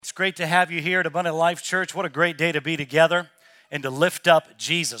great to have you here at Abundant Life Church. What a great day to be together and to lift up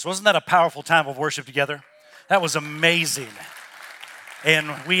Jesus. Wasn't that a powerful time of worship together? That was amazing.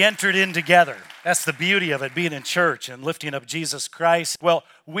 And we entered in together. That's the beauty of it, being in church and lifting up Jesus Christ. Well,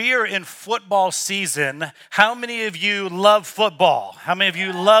 we are in football season. How many of you love football? How many of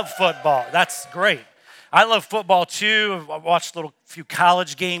you love football? That's great. I love football too. I watched a few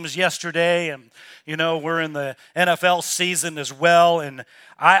college games yesterday, and we're in the NFL season as well, and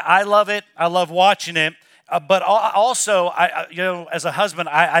I love it. I love watching it. But also, as a husband,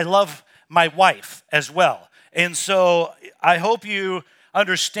 I love my wife as well. And so I hope you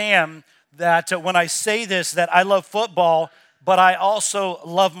understand that when I say this, that I love football, but I also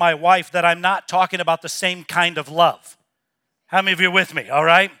love my wife, that I'm not talking about the same kind of love. How many of you are with me, all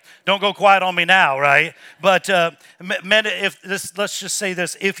right? Don't go quiet on me now, right? But men, let's just say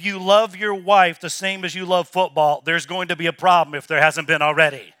this. If you love your wife the same as you love football, there's going to be a problem if there hasn't been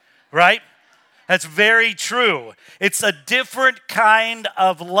already, right? That's very true. It's a different kind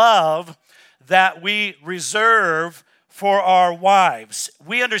of love that we reserve for our wives.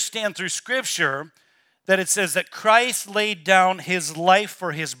 We understand through Scripture that it says that Christ laid down his life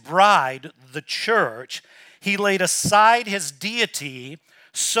for his bride, the church. He laid aside his deity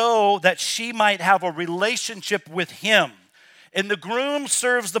so that she might have a relationship with him. And the groom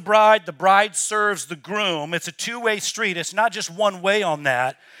serves the bride serves the groom. It's a two-way street. It's not just one way on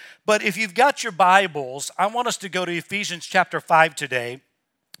that. But if you've got your Bibles, I want us to go to Ephesians chapter 5 today.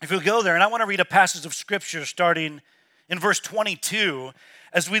 If you'll go there, and I want to read a passage of Scripture starting in verse 22.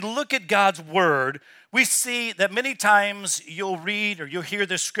 As we look at God's Word, we see that many times you'll read or you'll hear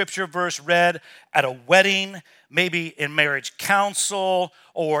this Scripture verse read at a wedding, maybe in marriage counsel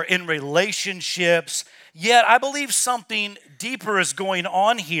or in relationships. Yet I believe something deeper is going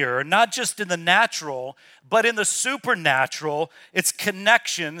on here, not just in the natural, but in the supernatural. It's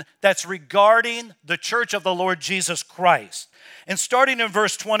connection that's regarding the church of the Lord Jesus Christ. And starting in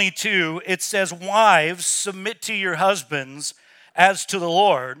verse 22, it says, "Wives, submit to your husbands as to the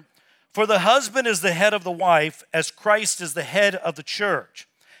Lord. For the husband is the head of the wife, as Christ is the head of the church,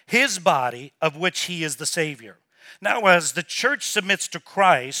 his body, of which he is the Savior. Now, as the church submits to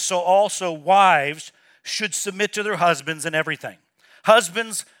Christ, so also wives should submit to their husbands in everything.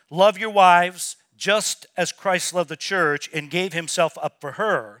 Husbands, love your wives, just as Christ loved the church and gave himself up for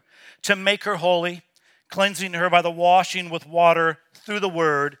her, to make her holy, cleansing her by the washing with water through the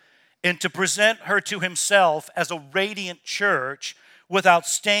word, and to present her to himself as a radiant church, without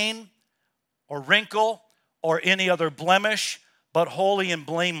stain or wrinkle or any other blemish, but holy and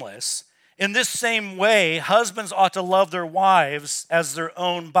blameless. In this same way, husbands ought to love their wives as their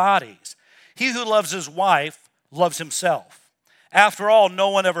own bodies. He who loves his wife loves himself. After all, no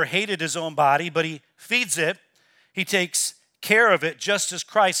one ever hated his own body, but he feeds it. He takes care of it, just as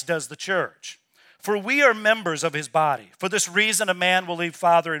Christ does the church. For we are members of his body. For this reason, a man will leave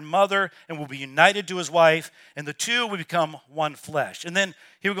father and mother and will be united to his wife, and the two will become one flesh." And then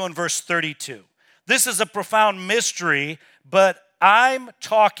here we go in verse 32. This is a profound mystery, but I'm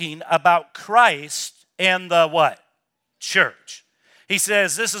talking about Christ and the what? Church. He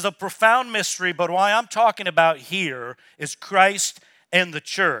says this is a profound mystery, but what I'm talking about here is Christ and the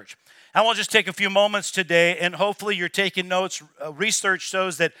church. I want to just take a few moments today, and hopefully you're taking notes. Research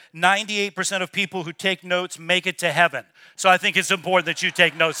shows that 98% of people who take notes make it to heaven. So I think it's important that you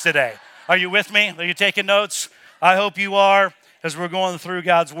take notes today. Are you with me? Are you taking notes? I hope you are, as we're going through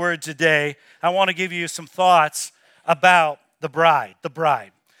God's Word today. I want to give you some thoughts about the bride.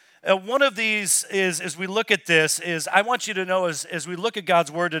 One of these is, as we look at this, is I want you to know as we look at God's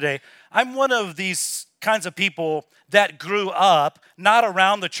Word today, I'm one of these kinds of people that grew up not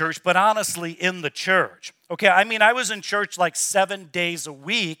around the church, but honestly in the church. Okay, I was in church like 7 days a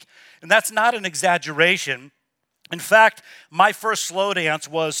week, and that's not an exaggeration. In fact, my first slow dance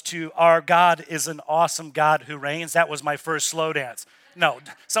was to "Our God is an Awesome God Who Reigns." That was my first slow dance. No,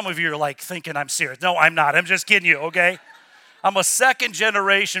 some of you are like thinking I'm serious. No, I'm not. I'm just kidding you, okay? I'm a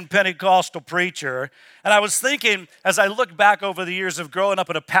second-generation Pentecostal preacher, and I was thinking, as I look back over the years of growing up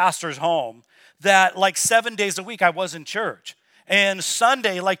in a pastor's home, that like 7 days a week I was in church. And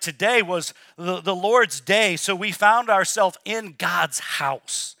Sunday, like today, was the Lord's day, so we found ourselves in God's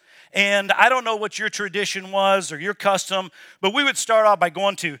house. And I don't know what your tradition was or your custom, but we would start off by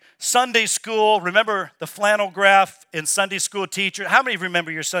going to Sunday school. Remember the flannel graph in Sunday school teacher? How many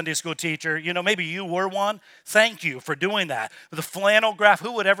remember your Sunday school teacher? Maybe you were one. Thank you for doing that. The flannel graph,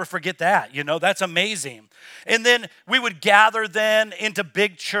 who would ever forget that? That's amazing. And then we would gather then into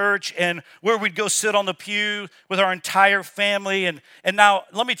big church, and where we'd go sit on the pew with our entire family. And now,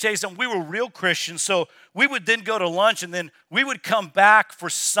 let me tell you something. We were real Christians, so we would then go to lunch, and then we would come back for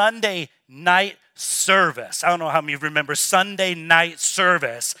Sunday night service. I don't know how many of you remember Sunday night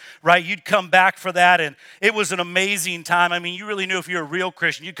service, right? You'd come back for that, and it was an amazing time. I mean, you really knew if you're a real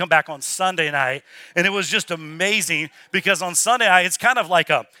Christian, you'd come back on Sunday night, and it was just amazing because on Sunday night, it's kind of like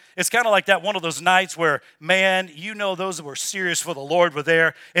that one of those nights where, man, you know those that were serious for the Lord were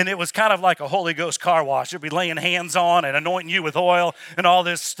there, and it was kind of like a Holy Ghost car wash. They'd be laying hands on and anointing you with oil and all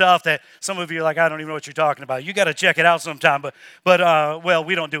this stuff that some of you are like, I don't even know what you're talking about. You got to check it out sometime, but well,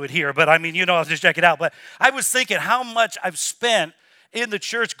 we don't do it here, but I mean, I'll just check it out. But I was thinking how much I've spent in the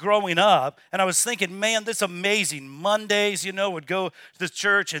church growing up, and I was thinking, man, this is amazing. Mondays, would go to the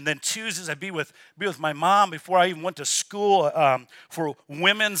church, and then Tuesdays I'd be with my mom before I even went to school for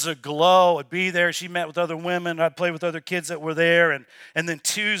Women's Aglow. I'd be there. She met with other women. I'd play with other kids that were there, and then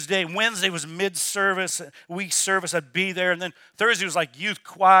Wednesday was mid-service, week service. I'd be there, and then Thursday was like youth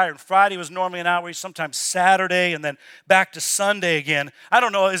choir, and Friday was normally an outreach, sometimes Saturday, and then back to Sunday again. I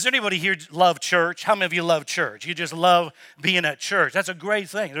don't know, is there anybody here love church? How many of you love church? You just love being at church. That's a great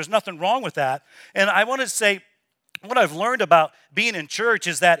thing. There's nothing wrong with that. And I want to say, what I've learned about being in church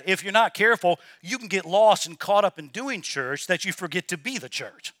is that if you're not careful, you can get lost and caught up in doing church that you forget to be the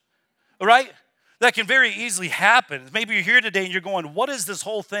church. All right? That can very easily happen. Maybe you're here today and you're going, what is this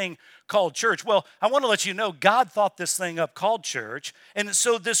whole thing called church? Well, I want to let you know God thought this thing up called church. And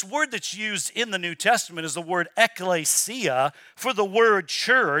so this word that's used in the New Testament is the word ekklesia for the word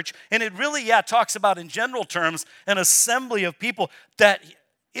church. And it really, talks about in general terms an assembly of people that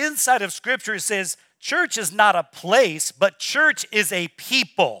inside of Scripture it says church is not a place, but church is a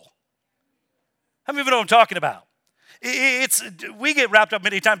people. How many of you know what I'm talking about? We get wrapped up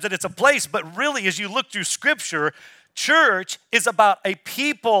many times that it's a place, but really as you look through Scripture, church is about a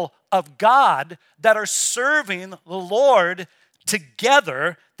people of God that are serving the Lord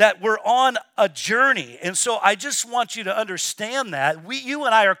together, that we're on a journey. And so I just want you to understand that you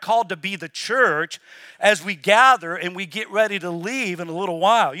and I are called to be the church as we gather and we get ready to leave in a little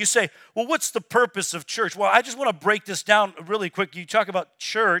while. You say, well, what's the purpose of church? Well, I just want to break this down really quick. You talk about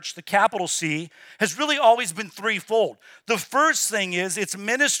church, the capital C, has really always been threefold. The first thing is it's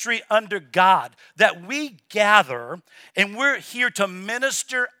ministry under God, that we gather and we're here to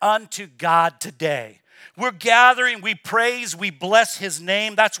minister unto God today. We're gathering, we praise, we bless His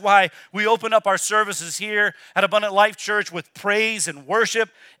name. That's why we open up our services here at Abundant Life Church with praise and worship.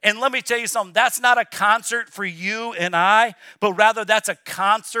 And let me tell you something, that's not a concert for you and I, but rather that's a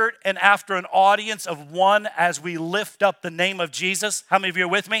concert and after an audience of one as we lift up the name of Jesus. How many of you are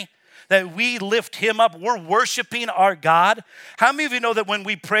with me? That we lift Him up. We're worshiping our God. How many of you know that when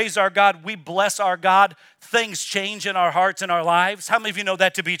we praise our God, we bless our God, things change in our hearts and our lives? How many of you know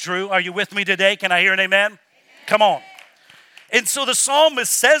that to be true? Are you with me today? Can I hear an amen? Come on. And so the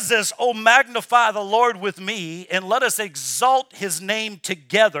psalmist says this, oh, magnify the Lord with me and let us exalt His name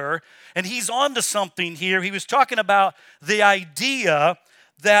together. And he's on to something here. He was talking about the idea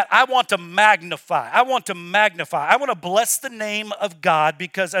that I want to magnify. I want to bless the name of God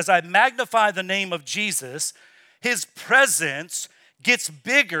because as I magnify the name of Jesus, His presence gets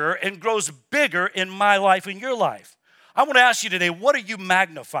bigger and grows bigger in my life and your life. I want to ask you today, what are you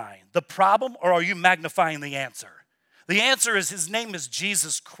magnifying? The problem, or are you magnifying the answer? The answer is His name is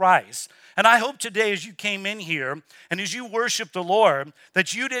Jesus Christ. And I hope today as you came in here and as you worship the Lord,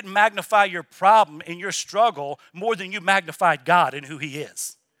 that you didn't magnify your problem and your struggle more than you magnified God and who He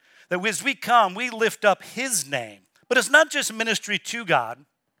is. That as we come, we lift up His name. But it's not just ministry to God.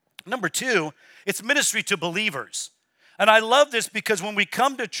 Number two, it's ministry to believers. And I love this because when we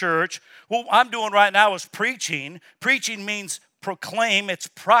come to church, what I'm doing right now is preaching. Preaching means proclaim, it's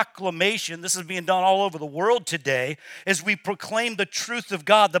proclamation. This is being done all over the world today as we proclaim the truth of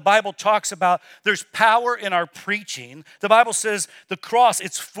God. The Bible talks about there's power in our preaching. The Bible says the cross,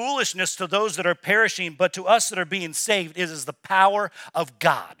 it's foolishness to those that are perishing, but to us that are being saved, it is the power of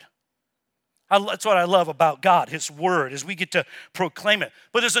God. That's what I love about God, His word, is we get to proclaim it.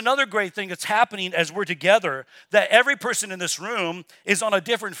 But there's another great thing that's happening as we're together, that every person in this room is on a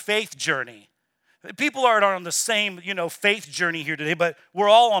different faith journey. People aren't on the same, faith journey here today, but we're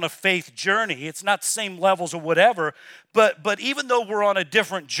all on a faith journey. It's not the same levels or whatever, but even though we're on a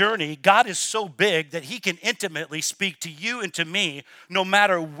different journey, God is so big that He can intimately speak to you and to me no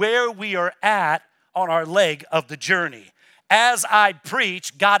matter where we are at on our leg of the journey. As I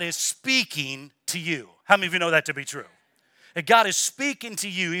preach, God is speaking to you. How many of you know that to be true? That God is speaking to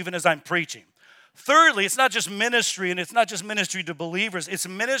you even as I'm preaching. Thirdly, it's not just ministry, and it's not just ministry to believers, it's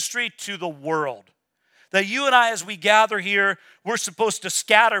ministry to the world. That you and I, as we gather here, we're supposed to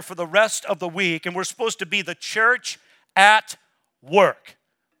scatter for the rest of the week, and we're supposed to be the church at work.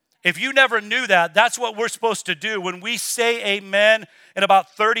 If you never knew that, that's what we're supposed to do. When we say amen in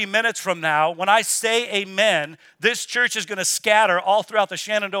about 30 minutes from now, when I say amen, this church is going to scatter all throughout the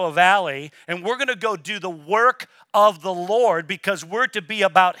Shenandoah Valley, and we're going to go do the work of the Lord because we're to be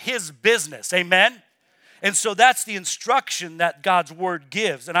about his business. Amen? And so that's the instruction that God's word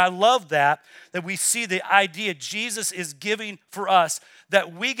gives. And I love that we see the idea Jesus is giving for us,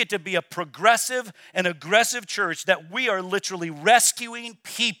 that we get to be a progressive and aggressive church, that we are literally rescuing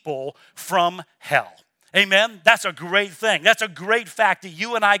people from hell. Amen? That's a great thing. That's a great fact that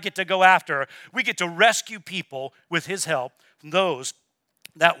you and I get to go after. We get to rescue people with his help from those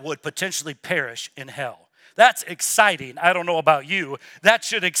that would potentially perish in hell. That's exciting. I don't know about you. That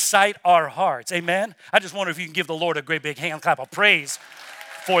should excite our hearts. Amen? I just wonder if you can give the Lord a great big hand clap of praise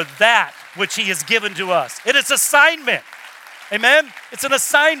for that which he has given to us. It is assignment. Amen? It's an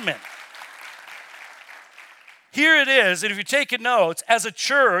assignment. Here it is, and if you're taking notes, as a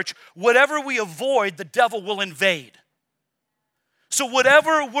church, whatever we avoid, the devil will invade. So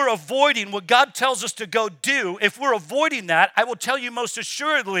whatever we're avoiding, what God tells us to go do, if we're avoiding that, I will tell you most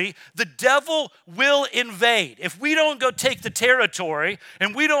assuredly, the devil will invade. If we don't go take the territory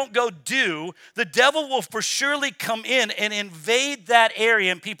and we don't go do, the devil will for surely come in and invade that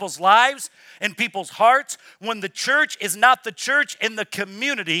area in people's lives and people's hearts. When the church is not the church in the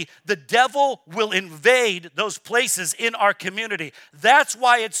community, the devil will invade those places in our community. That's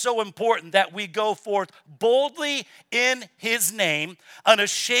why it's so important that we go forth boldly in his name,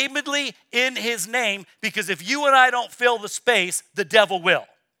 unashamedly in his name, because if you and I don't fill the space, the devil will.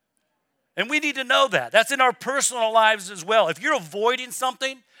 And we need to know that. That's in our personal lives as well. If you're avoiding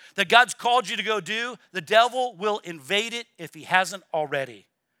something that God's called you to go do, the devil will invade it if he hasn't already.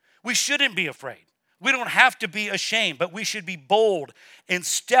 We shouldn't be afraid. We don't have to be ashamed, but we should be bold and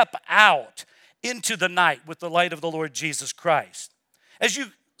step out into the night with the light of the Lord Jesus Christ. As you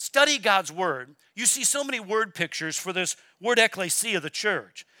study God's word, you see so many word pictures for this word ecclesia, the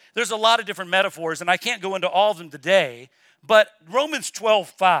church. There's a lot of different metaphors, and I can't go into all of them today, but Romans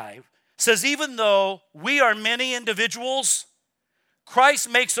 12:5 says, even though we are many individuals, Christ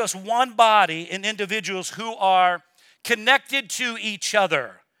makes us one body in individuals who are connected to each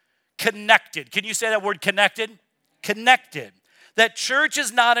other. Connected. Can you say that word connected? Connected. That church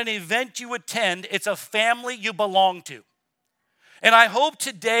is not an event you attend, it's a family you belong to. And I hope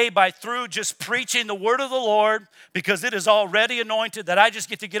today, through just preaching the word of the Lord, because it is already anointed, that I just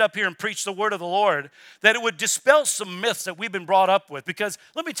get to get up here and preach the word of the Lord, that it would dispel some myths that we've been brought up with. Because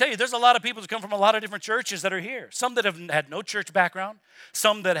let me tell you, there's a lot of people that come from a lot of different churches that are here. Some that have had no church background,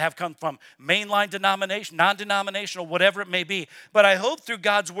 some that have come from mainline denomination, non-denominational, whatever it may be. But I hope through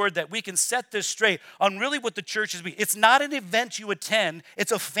God's word that we can set this straight on really what the church is. It's not an event you attend,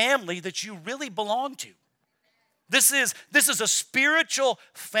 it's a family that you really belong to. This is a spiritual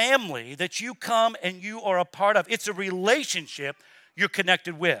family that you come and you are a part of. It's a relationship you're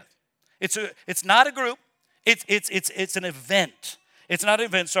connected with. It's not a group. It's an event. It's not an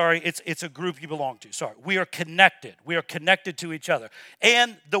event, sorry. It's a group you belong to. Sorry. We are connected. We are connected to each other.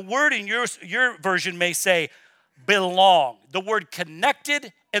 And the word in your version may say belong. The word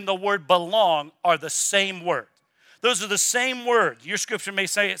connected and the word belong are the same word. Those are the same words. Your scripture may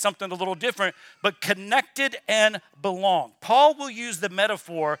say something a little different, but connected and belong. Paul will use the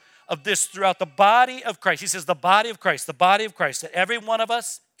metaphor of this throughout the body of Christ. He says the body of Christ, that every one of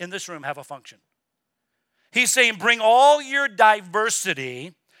us in this room have a function. He's saying bring all your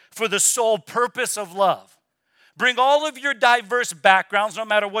diversity for the sole purpose of love. Bring all of your diverse backgrounds, no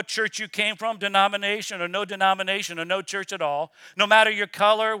matter what church you came from, denomination or no church at all, no matter your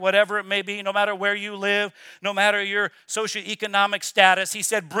color, whatever it may be, no matter where you live, no matter your socioeconomic status. He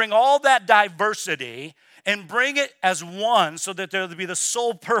said, bring all that diversity and bring it as one so that there would be the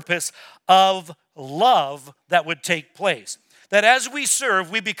sole purpose of love that would take place. That as we serve,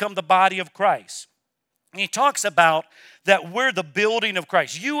 we become the body of Christ. And he talks about that we're the building of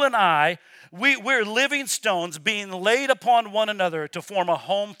Christ. You and I, we're living stones being laid upon one another to form a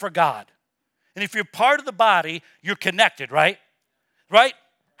home for God. And if you're part of the body, you're connected, right? Right?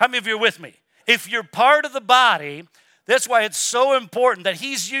 How many of you are with me? If you're part of the body, that's why it's so important that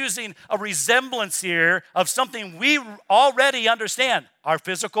he's using a resemblance here of something we already understand, our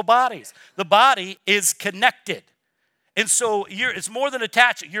physical bodies. The body is connected. And so it's more than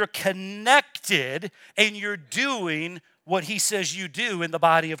attached. You're connected and you're doing what he says you do in the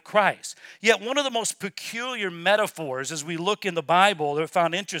body of Christ. Yet one of the most peculiar metaphors as we look in the Bible that I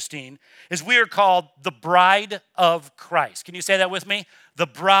found interesting is we are called the bride of Christ. Can you say that with me? The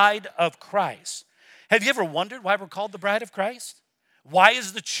bride of Christ. Have you ever wondered why we're called the bride of Christ? Why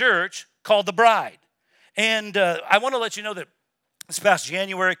is the church called the bride? And I want to let you know that This past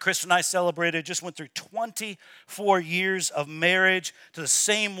January, Chris and I celebrated, just went through 24 years of marriage to the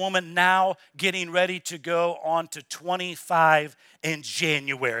same woman, now getting ready to go on to 25 in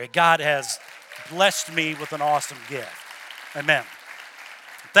January. God has blessed me with an awesome gift. Amen.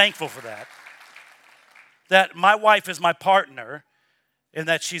 I'm thankful for that. That my wife is my partner and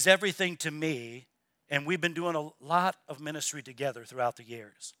that she's everything to me, and we've been doing a lot of ministry together throughout the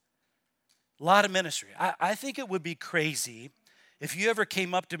years. A lot of ministry. I think it would be crazy if you ever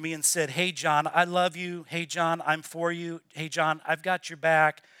came up to me and said, hey, John, I love you. Hey, John, I'm for you. Hey, John, I've got your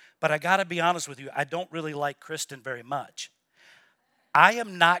back. But I got to be honest with you, I don't really like Kristen very much. I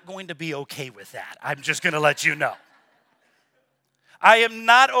am not going to be okay with that. I'm just going to let you know. I am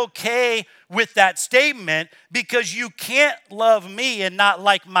not okay with that statement because you can't love me and not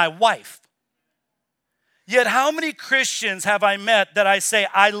like my wife. Yet how many Christians have I met that I say,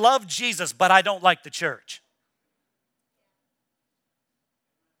 I love Jesus, but I don't like the church?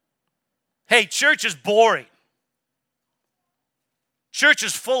 Hey, church is boring. Church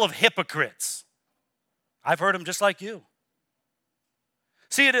is full of hypocrites. I've heard them just like you.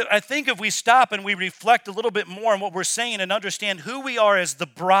 See, I think if we stop and we reflect a little bit more on what we're saying and understand who we are as the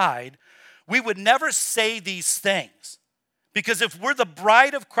bride, we would never say these things. Because if we're the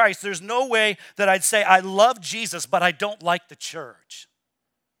bride of Christ, there's no way that I'd say, I love Jesus, but I don't like the church.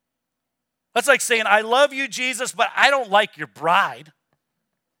 That's like saying, I love you, Jesus, but I don't like your bride.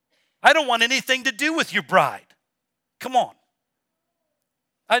 I don't want anything to do with your bride. Come on.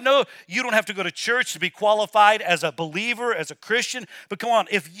 I know you don't have to go to church to be qualified as a believer, as a Christian, but come on,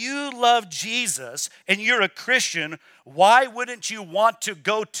 if you love Jesus and you're a Christian, why wouldn't you want to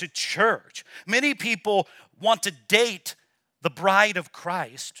go to church? Many people want to date the bride of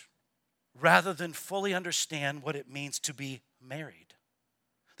Christ rather than fully understand what it means to be married.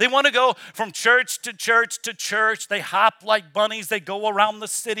 They want to go from church to church to church. They hop like bunnies. They go around the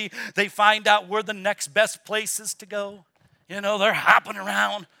city. They find out where the next best place is to go. You know, they're hopping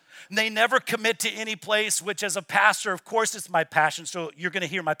around. And they never commit to any place, which as a pastor, of course, it's my passion. So you're going to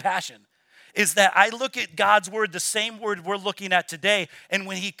hear my passion. Is that I look at God's word, the same word we're looking at today. And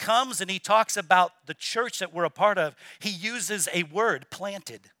when he comes and he talks about the church that we're a part of, he uses a word,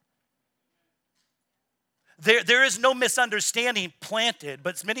 planted. There is no misunderstanding, planted,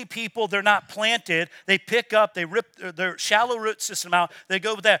 but many people, they're not planted. They pick up, they rip their shallow root system out. They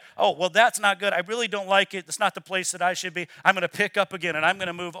go with that. Oh, well, that's not good. I really don't like it. It's not the place that I should be. I'm going to pick up again, and I'm going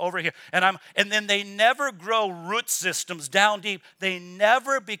to move over here. And then they never grow root systems down deep. They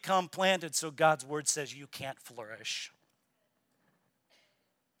never become planted, so God's word says you can't flourish.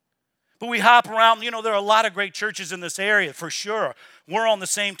 But we hop around. You know, there are a lot of great churches in this area, for sure. We're on the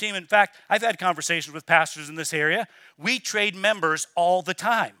same team. In fact, I've had conversations with pastors in this area. We trade members all the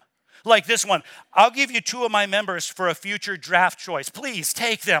time. Like this one, I'll give you 2 of my members for a future draft choice. Please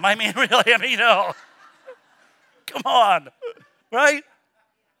take them. I mean, really, you know. Come on, right?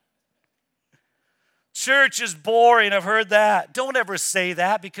 Church is boring. I've heard that. Don't ever say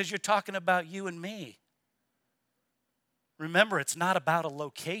that because you're talking about you and me. Remember, it's not about a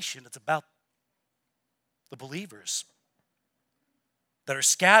location. It's about the believers that are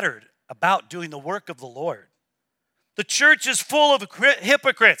scattered about doing the work of the Lord. The church is full of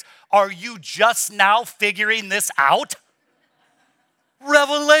hypocrites. Are you just now figuring this out?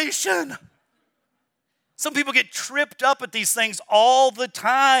 Revelation. Some people get tripped up at these things all the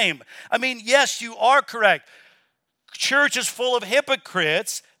time. I mean, yes, you are correct. Church is full of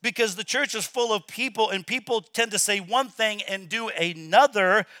hypocrites because the church is full of people and people tend to say one thing and do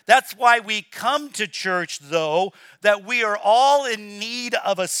another. That's why we come to church, though, that we are all in need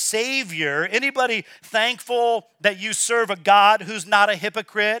of a Savior. Anybody thankful that you serve a God who's not a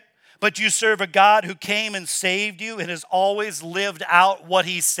hypocrite, but you serve a God who came and saved you and has always lived out what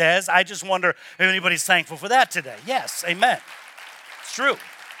he says? I just wonder if anybody's thankful for that today. Yes, amen. It's true.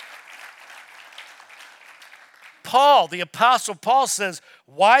 Paul, the Apostle Paul says,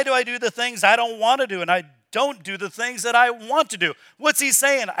 why do I do the things I don't want to do and I don't do the things that I want to do? What's he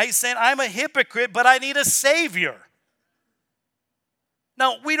saying? He's saying, I'm a hypocrite, but I need a Savior.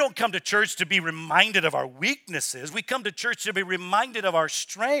 Now, we don't come to church to be reminded of our weaknesses. We come to church to be reminded of our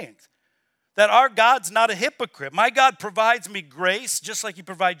strength, that our God's not a hypocrite. My God provides me grace, just like he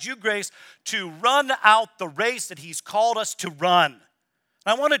provides you grace, to run out the race that he's called us to run.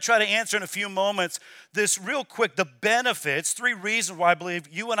 I want to try to answer in a few moments this real quick, the benefits, 3 reasons why I believe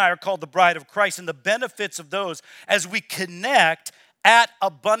you and I are called the bride of Christ and the benefits of those as we connect at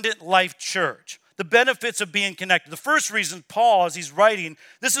Abundant Life Church. The benefits of being connected. The first reason, Paul, as he's writing,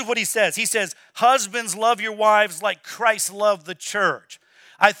 this is what he says. He says, husbands, love your wives like Christ loved the church.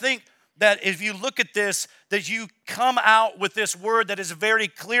 I think that if you look at this, that you come out with this word that is very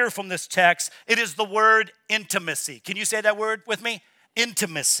clear from this text. It is the word intimacy. Can you say that word with me?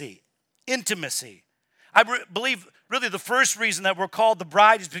 Intimacy. Intimacy. I believe really the first reason that we're called the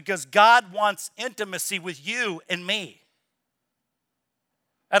bride is because God wants intimacy with you and me.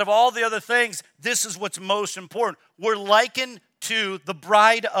 Out of all the other things, this is what's most important. We're likened to the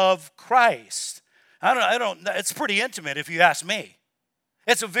bride of Christ. It's pretty intimate if you ask me.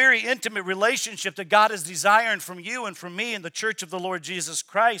 It's a very intimate relationship that God is desiring from you and from me in the church of the Lord Jesus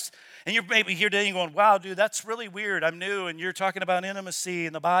Christ. And you're maybe here today and going, wow, dude, that's really weird. I'm new, and you're talking about intimacy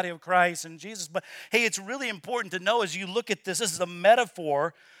in the body of Christ and Jesus. But hey, it's really important to know as you look at this is a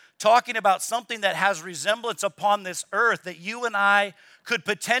metaphor talking about something that has resemblance upon this earth that you and I could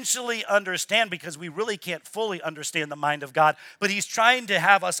potentially understand because we really can't fully understand the mind of God. But he's trying to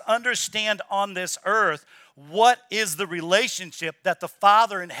have us understand on this earth what is the relationship that the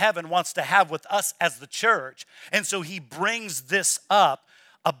Father in heaven wants to have with us as the church. And so he brings this up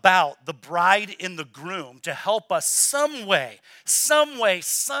about the bride and the groom to help us somehow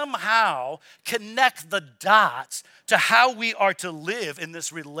connect the dots to how we are to live in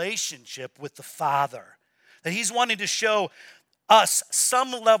this relationship with the Father. That he's wanting to show us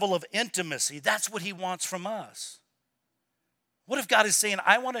some level of intimacy. That's what he wants from us. What if God is saying,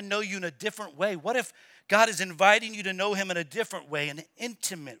 I want to know you in a different way? What if God is inviting you to know him in a different way, an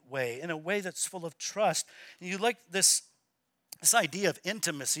intimate way, in a way that's full of trust? And you like this idea of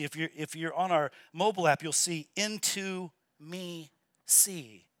intimacy. If you're on our mobile app, you'll see into me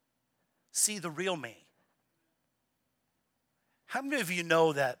see. See the real me. How many of you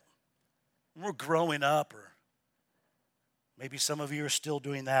know that when we're growing up, or maybe some of you are still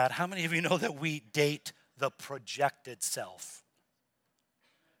doing that, how many of you know that we date the projected self?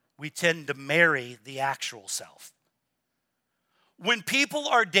 We tend to marry the actual self. When people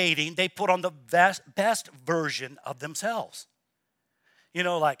are dating, they put on the best version of themselves. You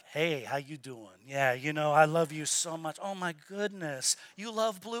know, like, hey, how you doing? Yeah, I love you so much. Oh, my goodness. You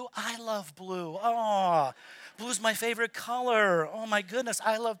love blue? I love blue. Oh, blue's my favorite color. Oh, my goodness.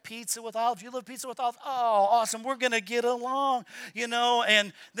 I love pizza with olives. You love pizza with olives? Oh, awesome. We're going to get along,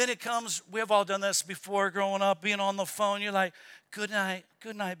 And then it comes, we've all done this before growing up, being on the phone. You're like, good night,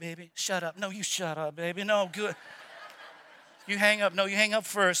 baby. Shut up. No, you shut up, baby. No, good. You hang up. No, you hang up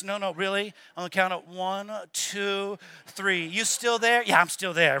first. No, really? On the count of 1, 2, 3. You still there? Yeah, I'm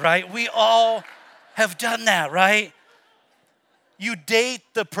still there, right? We all have done that, right? You date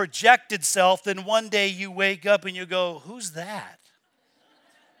the projected self, then one day you wake up and you go, who's that?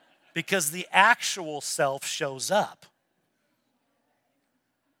 Because the actual self shows up.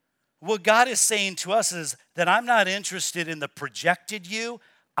 What God is saying to us is that I'm not interested in the projected you.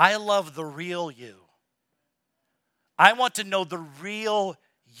 I love the real you. I want to know the real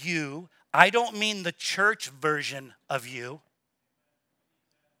you. I don't mean the church version of you.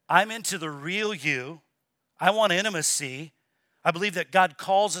 I'm into the real you. I want intimacy. I believe that God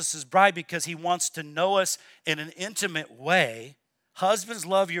calls us his bride because he wants to know us in an intimate way. Husbands,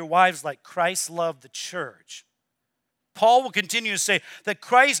 love your wives like Christ loved the church. Paul will continue to say that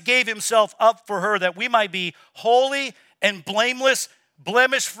Christ gave himself up for her that we might be holy and blameless,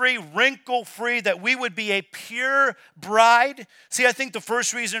 blemish-free, wrinkle-free, that we would be a pure bride. See, I think the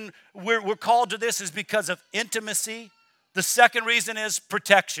first reason we're called to this is because of intimacy. The second reason is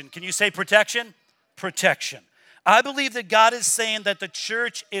protection. Can you say protection? Protection. I believe that God is saying that the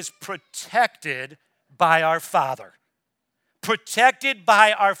church is protected by our Father. Protected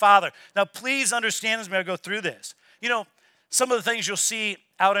by our Father. Now, please understand as I go through this. Some of the things you'll see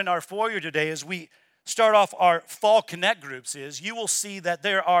out in our foyer today as we start off our fall connect groups is you will see that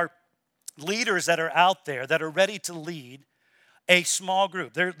there are leaders that are out there that are ready to lead a small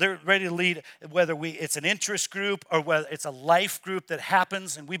group. They're ready to lead whether it's an interest group or whether it's a life group that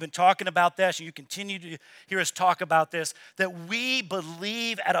happens. And we've been talking about this, and you continue to hear us talk about this, that we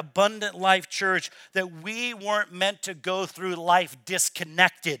believe at Abundant Life Church that we weren't meant to go through life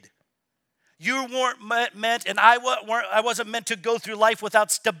disconnected. You weren't meant, and I wasn't meant to go through life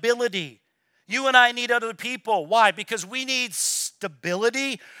without stability. You and I need other people. Why? Because we need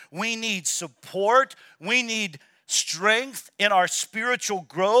stability, we need support, we need strength in our spiritual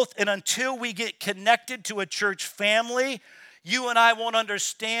growth. And until we get connected to a church family, you and I won't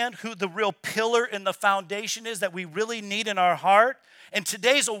understand who the real pillar in the foundation is that we really need in our heart. And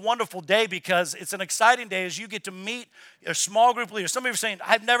today's a wonderful day because it's an exciting day as you get to meet a small group of leaders. Some of you are saying,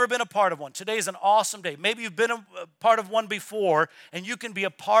 I've never been a part of one. Today is an awesome day. Maybe you've been a part of one before, and you can be a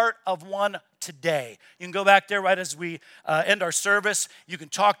part of one today. You can go back there right as we end our service. You can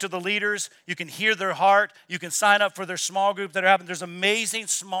talk to the leaders. You can hear their heart. You can sign up for their small group that are happening. There's amazing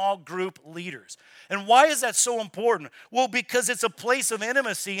small group leaders. And why is that so important? Well, because it's a place of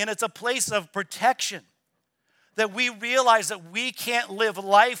intimacy and it's a place of protection. That we realize that we can't live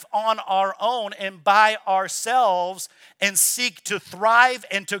life on our own and by ourselves and seek to thrive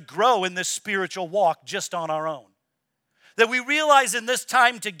and to grow in this spiritual walk just on our own. That we realize in this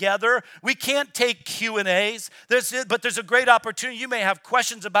time together, we can't take Q&As, but there's a great opportunity. You may have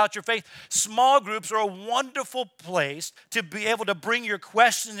questions about your faith. Small groups are a wonderful place to be able to bring your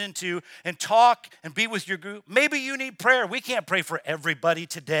questions into and talk and be with your group. Maybe you need prayer. We can't pray for everybody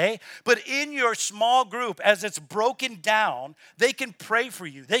today, but in your small group, as it's broken down, they can pray for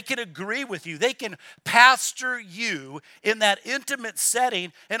you. They can agree with you. They can pastor you in that intimate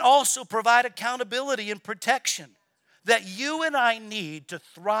setting and also provide accountability and protection that you and I need to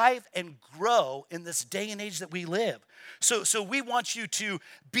thrive and grow in this day and age that we live. So we want you to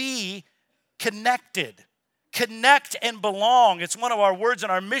be connected. Connect and belong. It's one of our words in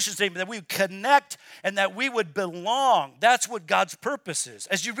our mission statement, that we would connect and that we would belong. That's what God's purpose is.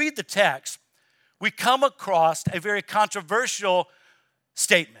 As you read the text, we come across a very controversial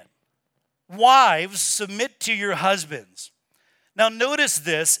statement. Wives, submit to your husbands. Now notice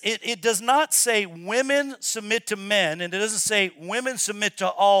this, it does not say women submit to men, and it doesn't say women submit to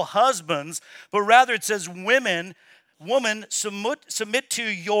all husbands, but rather it says woman, submit to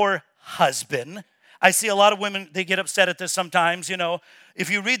your husband. I see a lot of women, they get upset at this sometimes, you know. If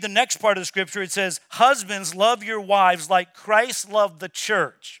you read the next part of the scripture, it says, husbands, love your wives like Christ loved the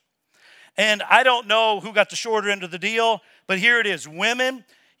church. And I don't know who got the shorter end of the deal, but here it is. Women,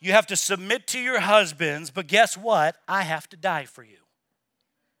 you have to submit to your husbands, but guess what? I have to die for you.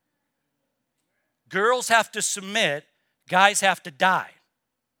 Girls have to submit, guys have to die.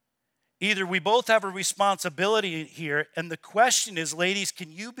 Either we both have a responsibility here, and the question is, ladies,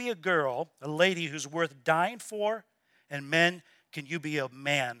 can you be a girl, a lady who's worth dying for? And men, can you be a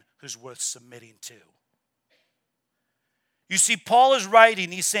man who's worth submitting to? You see, Paul is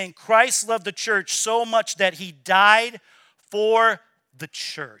writing, he's saying Christ loved the church so much that he died for the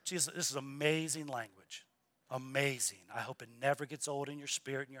church. This is amazing language. Amazing. I hope it never gets old in your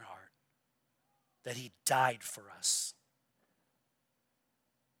spirit and your heart. That he died for us.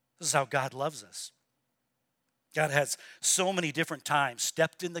 This is how God loves us. God has so many different times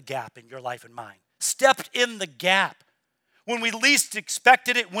stepped in the gap in your life and mine. Stepped in the gap. When we least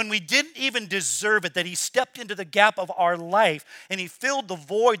expected it, when we didn't even deserve it, that he stepped into the gap of our life and he filled the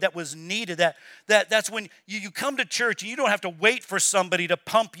void that was needed. That's when you come to church and you don't have to wait for somebody to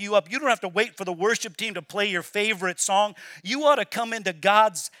pump you up. You don't have to wait for the worship team to play your favorite song. You ought to come into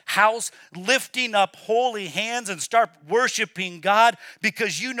God's house lifting up holy hands and start worshiping God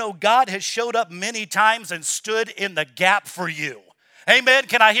because you know God has showed up many times and stood in the gap for you. Amen?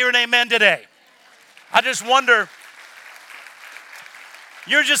 Can I hear an amen today? I just wonder,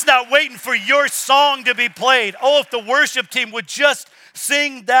 you're just not waiting for your song to be played. Oh, if the worship team would just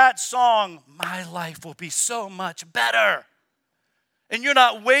sing that song, my life will be so much better. And you're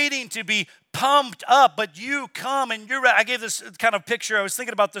not waiting to be pumped up, but you come and you're ready. I gave this kind of picture. I was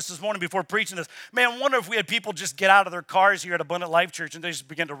thinking about this morning before preaching this. Man, I wonder if we had people just get out of their cars here at Abundant Life Church and they just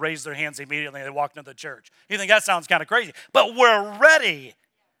begin to raise their hands immediately. They walk into the church. You think that sounds kind of crazy, but we're ready.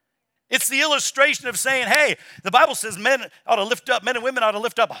 It's the illustration of saying, hey, the Bible says men and women ought to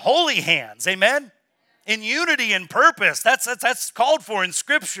lift up holy hands, amen? In unity and purpose. That's called for in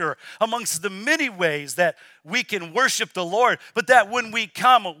Scripture amongst the many ways that we can worship the Lord. But that when we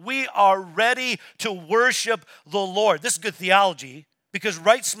come, we are ready to worship the Lord. This is good theology because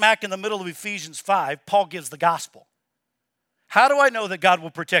right smack in the middle of Ephesians 5, Paul gives the gospel. How do I know that God will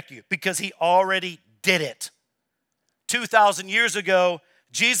protect you? Because he already did it. 2,000 years ago,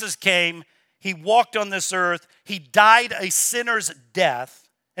 Jesus came, he walked on this earth, he died a sinner's death.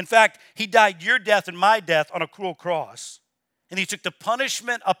 In fact, he died your death and my death on a cruel cross. And he took the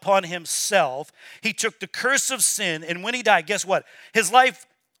punishment upon himself. He took the curse of sin, and when he died, guess what? His life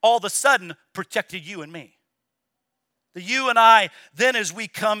all of a sudden protected you and me. That you and I, then as we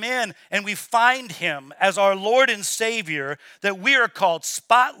come in and we find him as our Lord and Savior, that we are called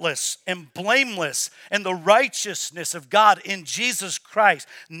spotless and blameless in the righteousness of God in Jesus Christ.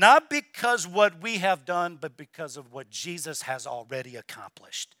 Not because what we have done, but because of what Jesus has already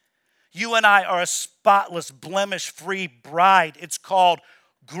accomplished. You and I are a spotless, blemish-free bride. It's called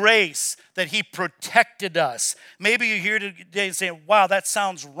grace, that he protected us. Maybe you're here today and saying, wow, that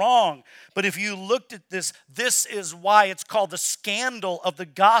sounds wrong. But if you looked at this, this is why it's called the scandal of the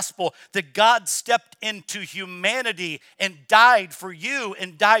gospel, that God stepped into humanity and died for you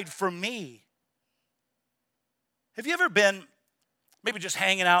and died for me. Have you ever been maybe just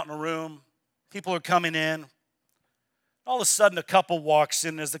hanging out in a room? People are coming in. All of a sudden, a couple walks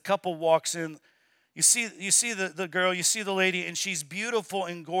in. As the couple walks in, you see the girl, you see the lady, and she's beautiful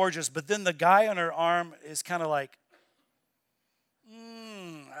and gorgeous, but then the guy on her arm is kind of like,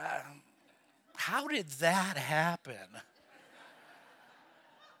 how did that happen?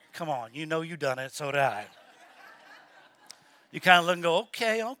 Come on, you know you done it, so did I. You kind of look and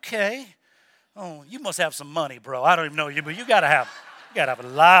go, okay. Oh, you must have some money, bro. I don't even know you, but you gotta have a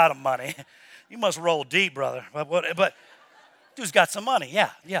lot of money. You must roll deep, brother. But dude's got some money.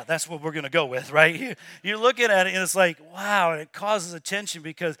 Yeah, that's what we're going to go with, right? You're looking at it, and it's like, wow, and it causes attention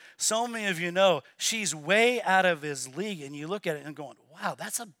because so many of you know she's way out of his league, and you look at it and going, wow,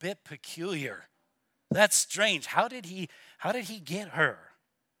 that's a bit peculiar. That's strange. How did he get her?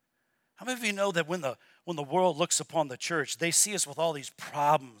 How many of you know that when the world looks upon the church, they see us with all these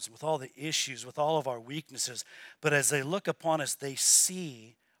problems, with all the issues, with all of our weaknesses, but as they look upon us, they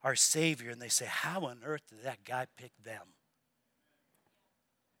see our Savior, and they say, how on earth did that guy pick them?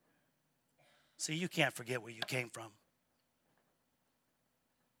 See, you can't forget where you came from.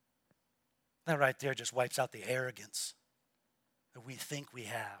 That right there just wipes out the arrogance that we think we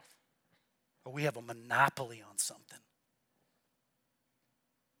have, or we have a monopoly on something.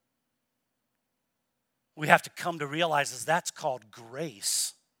 We have to come to realize is that's called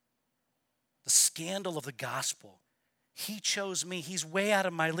grace. The scandal of the gospel. He chose me. He's way out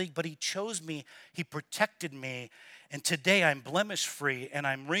of my league, but he chose me. He protected me. And today I'm blemish-free and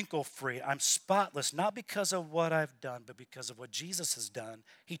I'm wrinkle-free. I'm spotless, not because of what I've done, but because of what Jesus has done.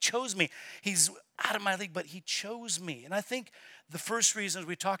 He chose me. He's out of my league, but he chose me. And I think the first reason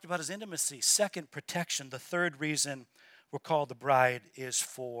we talked about is intimacy. Second, protection. The third reason we're called the bride is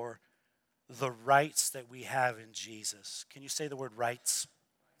for the rights that we have in Jesus. Can you say the word rights?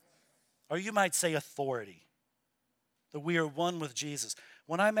 Or you might say authority. That we are one with Jesus.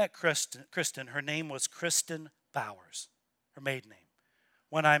 When I met Kristen, her name was Kristen Bowers, her maiden name.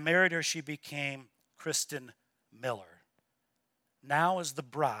 When I married her, she became Kristen Miller. Now as the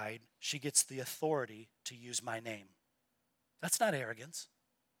bride, she gets the authority to use my name. That's not arrogance.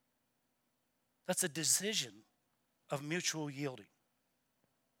 That's a decision of mutual yielding.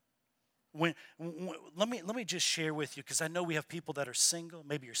 Let me just share with you, because I know we have people that are single.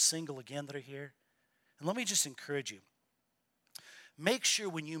 Maybe you're single again that are here. And let me just encourage you. Make sure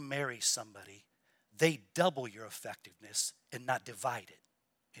when you marry somebody, they double your effectiveness and not divide it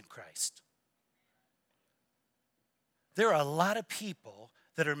in Christ. There are a lot of people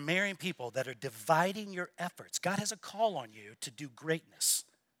that are marrying people that are dividing your efforts. God has a call on you to do greatness.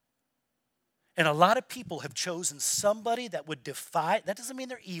 And a lot of people have chosen somebody that would defy. That doesn't mean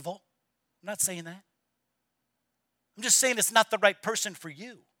they're evil. I'm not saying that. I'm just saying it's not the right person for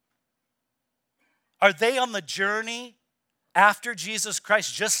you. Are they on the journey after Jesus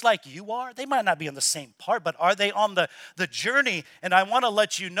Christ just like you are? They might not be on the same part, but are they on the journey? And I want to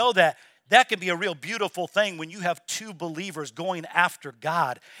let you know that can be a real beautiful thing when you have two believers going after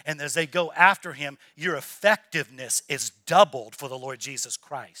God, and as they go after him, your effectiveness is doubled for the Lord Jesus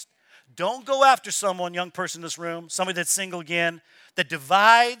Christ. Don't go after someone, young person in this room, somebody that's single again, that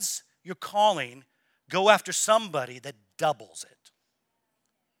divides your calling. Go after somebody that doubles it.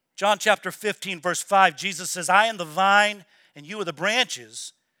 John chapter 15, verse 5, Jesus says, I am the vine and you are the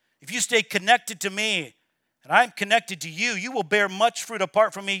branches. If you stay connected to me and I'm connected to you, you will bear much fruit.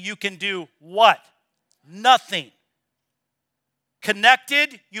 Apart from me, you can do what? Nothing.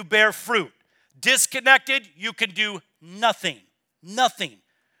 Connected, you bear fruit. Disconnected, you can do nothing. Nothing.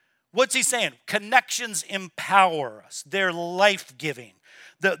 What's he saying? Connections empower us. They're life-giving.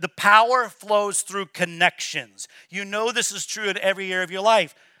 The power flows through connections. You know this is true in every area of your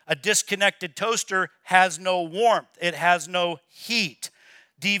life. A disconnected toaster has no warmth. It has no heat.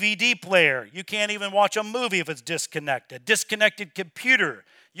 DVD player, you can't even watch a movie if it's disconnected. Disconnected computer,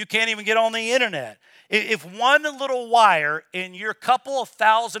 you can't even get on the internet. If one little wire in your couple of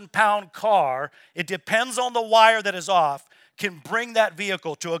 1,000-pound car, it depends on the wire that is off, can bring that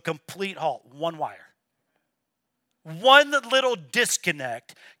vehicle to a complete halt. One wire. One little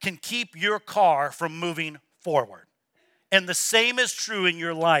disconnect can keep your car from moving forward. And the same is true in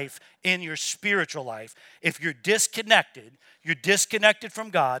your life, in your spiritual life. If you're disconnected from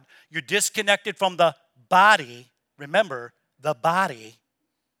God, you're disconnected from the body. Remember, the body,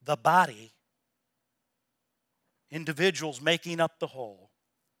 individuals making up the whole.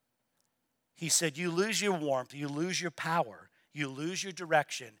 He said, you lose your warmth, you lose your power, you lose your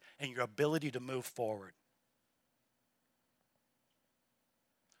direction and your ability to move forward.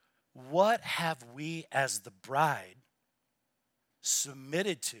 What have we as the bride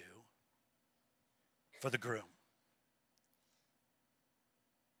submitted to for the groom?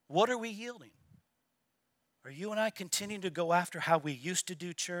 What are we yielding? Are you and I continuing to go after how we used to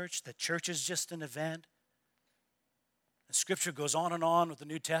do church, that church is just an event? And Scripture goes on with the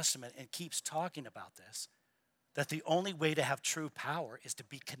New Testament and keeps talking about this, that the only way to have true power is to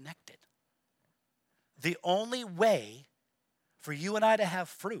be connected. The only way for you and I to have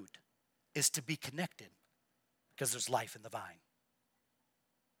fruit is to be connected, because there's life in the vine.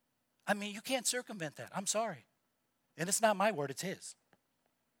 I mean, you can't circumvent that. I'm sorry. And it's not my word, it's his.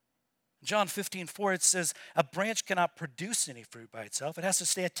 John 15:4, it says, a branch cannot produce any fruit by itself. It has to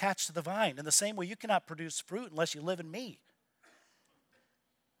stay attached to the vine. In the same way, you cannot produce fruit unless you live in me.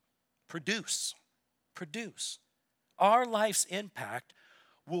 Produce. Our life's impact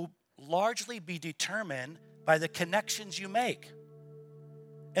will largely be determined by the connections you make.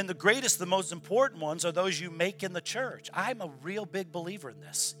 And the greatest, the most important ones are those you make in the church. I'm a real big believer in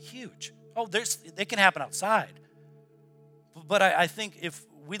this. Huge. Oh, they can happen outside. But I think if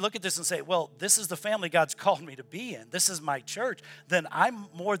we look at this and say, well, this is the family God's called me to be in, this is my church, then I'm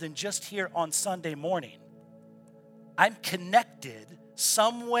more than just here on Sunday morning. I'm connected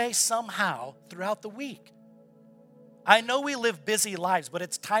some way, somehow, throughout the week. I know we live busy lives, but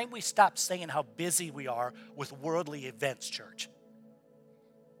it's time we stop saying how busy we are with worldly events, church.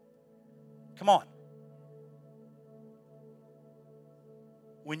 Come on.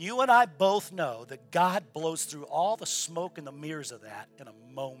 When you and I both know that God blows through all the smoke and the mirrors of that in a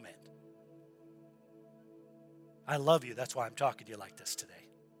moment. I love you. That's why I'm talking to you like this today.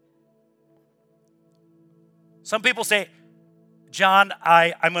 Some people say, John,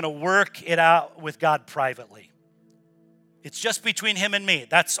 I'm going to work it out with God privately. It's just between him and me.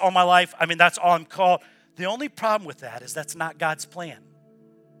 That's all my life. I mean, that's all I'm called. The only problem with that is that's not God's plan.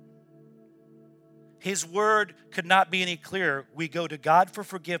 His word could not be any clearer. We go to God for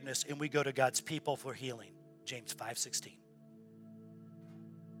forgiveness and we go to God's people for healing. James 5:16.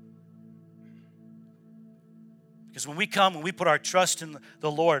 Because when we put our trust in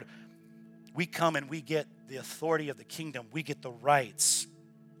the Lord, we come and we get the authority of the kingdom. We get the rights.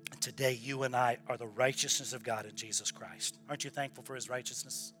 And today, you and I are the righteousness of God in Jesus Christ. Aren't you thankful for his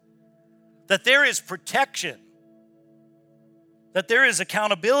righteousness? That there is protection. That there is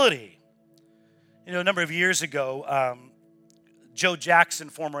accountability. You know, a number of years ago, Joe Jackson,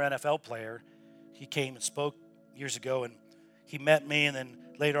 former NFL player, he came and spoke years ago, and he met me, and then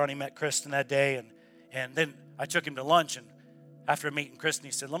later on he met Kristen that day, and then I took him to lunch, and after meeting Kristen,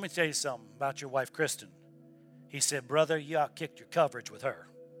 he said, let me tell you something about your wife, Kristen. He said, brother, you outkicked your coverage with her.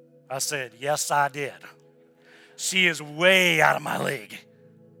 I said, yes, I did. She is way out of my league.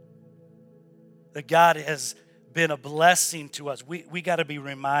 That God has been a blessing to us. We got to be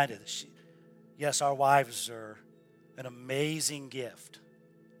reminded that yes, our wives are an amazing gift.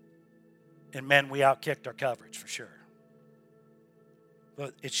 And men, we outkicked our coverage for sure.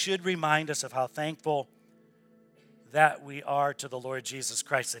 But it should remind us of how thankful that we are to the Lord Jesus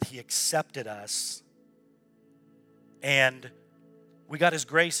Christ, that he accepted us. And we got his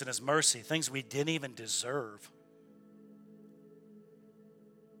grace and his mercy, things we didn't even deserve.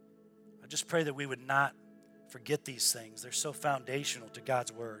 I just pray that we would not forget these things. They're so foundational to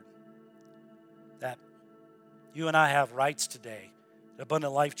God's word. That you and I have rights today at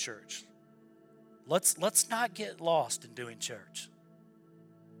Abundant Life Church. Let's not get lost in doing church.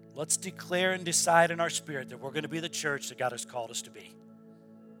 Let's declare and decide in our spirit that we're going to be the church that God has called us to be.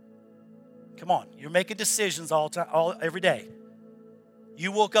 Come on, you're making decisions every day.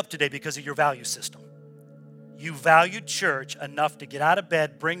 You woke up today because of your value system. You valued church enough to get out of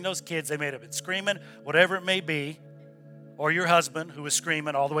bed, bring those kids. They may have been screaming, whatever it may be. Or your husband who was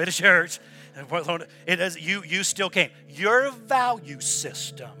screaming all the way to church. You still came. Your value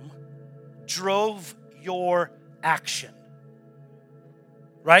system drove your action.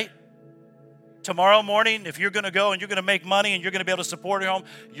 Right? Tomorrow morning, if you're going to go and you're going to make money and you're going to be able to support your home,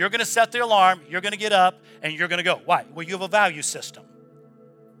 you're going to set the alarm, you're going to get up, and you're going to go. Why? Well, you have a value system.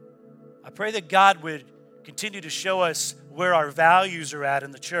 I pray that God would continue to show us where our values are at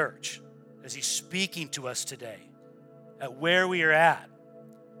in the church as he's speaking to us today. At where we are at.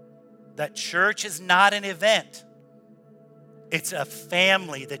 That church is not an event. It's a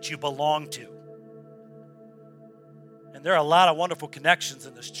family that you belong to. And there are a lot of wonderful connections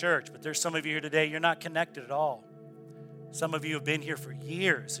in this church, but there's some of you here today, you're not connected at all. Some of you have been here for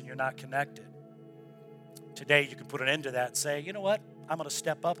years and you're not connected. Today you can put an end to that and say, you know what? I'm going to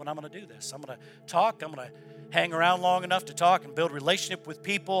step up and I'm going to do this. I'm going to talk. I'm going to hang around long enough to talk and build relationship with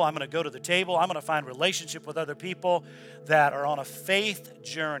people. I'm going to go to the table. I'm going to find relationship with other people that are on a faith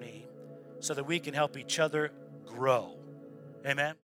journey so that we can help each other grow. Amen.